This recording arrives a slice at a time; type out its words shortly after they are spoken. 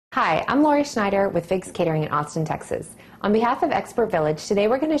Hi, I'm Lori Schneider with Figs Catering in Austin, Texas. On behalf of Expert Village, today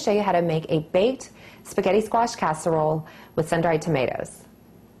we're going to show you how to make a baked spaghetti squash casserole with sun-dried tomatoes.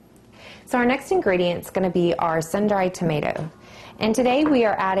 So our next ingredient is going to be our sun-dried tomato. And today we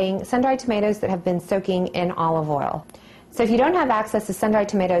are adding sun-dried tomatoes that have been soaking in olive oil. So if you don't have access to sun-dried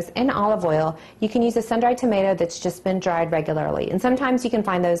tomatoes in olive oil, you can use a sun-dried tomato that's just been dried regularly. And sometimes you can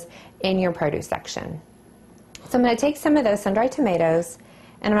find those in your produce section. So I'm going to take some of those sun-dried tomatoes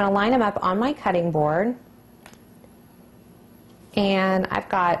and I'm going to line them up on my cutting board. And I've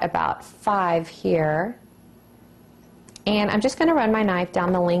got about 5 here. And I'm just going to run my knife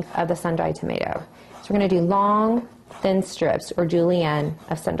down the length of the sun-dried tomato. So we're going to do long, thin strips, or julienne,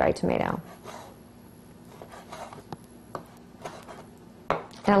 of sun-dried tomato.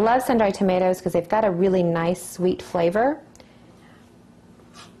 And I love sun-dried tomatoes because they've got a really nice, sweet flavor.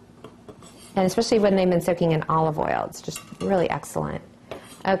 And especially when they've been soaking in olive oil, it's just really excellent.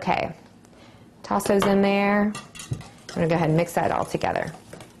 Okay, toss those in there. I'm going to go ahead and mix that all together.